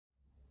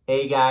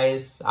Hey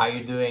guys, how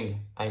you doing?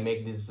 I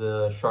make this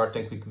short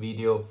and quick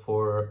video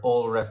for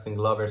all wrestling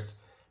lovers,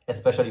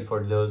 especially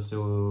for those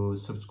who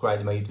subscribe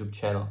to my YouTube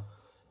channel.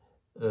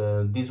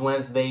 This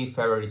Wednesday,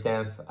 February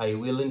 10th, I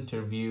will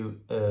interview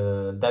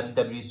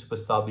WWE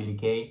Superstar Billie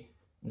Kay.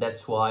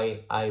 That's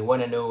why I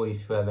want to know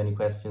if you have any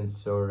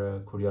questions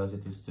or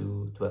curiosities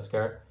to ask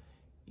her.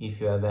 If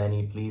you have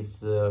any,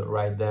 please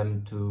write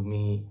them to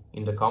me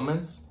in the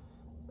comments.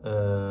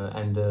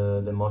 And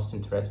the most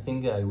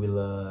interesting, I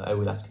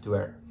will ask to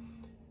her.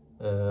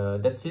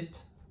 That's it.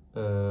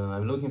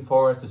 I'm looking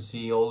forward to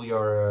see all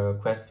your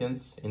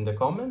questions in the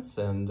comments,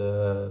 and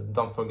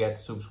don't forget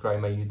to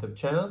subscribe my YouTube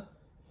channel.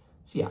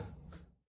 See ya.